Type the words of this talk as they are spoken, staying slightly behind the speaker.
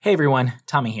Hey everyone,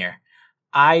 Tommy here.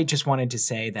 I just wanted to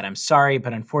say that I'm sorry,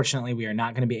 but unfortunately we are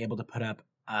not going to be able to put up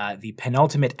the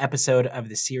penultimate episode of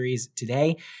the series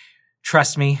today.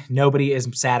 Trust me, nobody is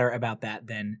sadder about that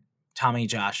than Tommy,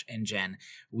 Josh, and Jen.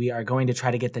 We are going to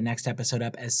try to get the next episode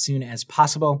up as soon as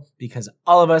possible because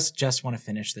all of us just want to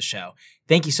finish the show.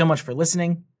 Thank you so much for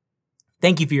listening.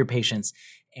 Thank you for your patience,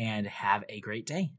 and have a great day.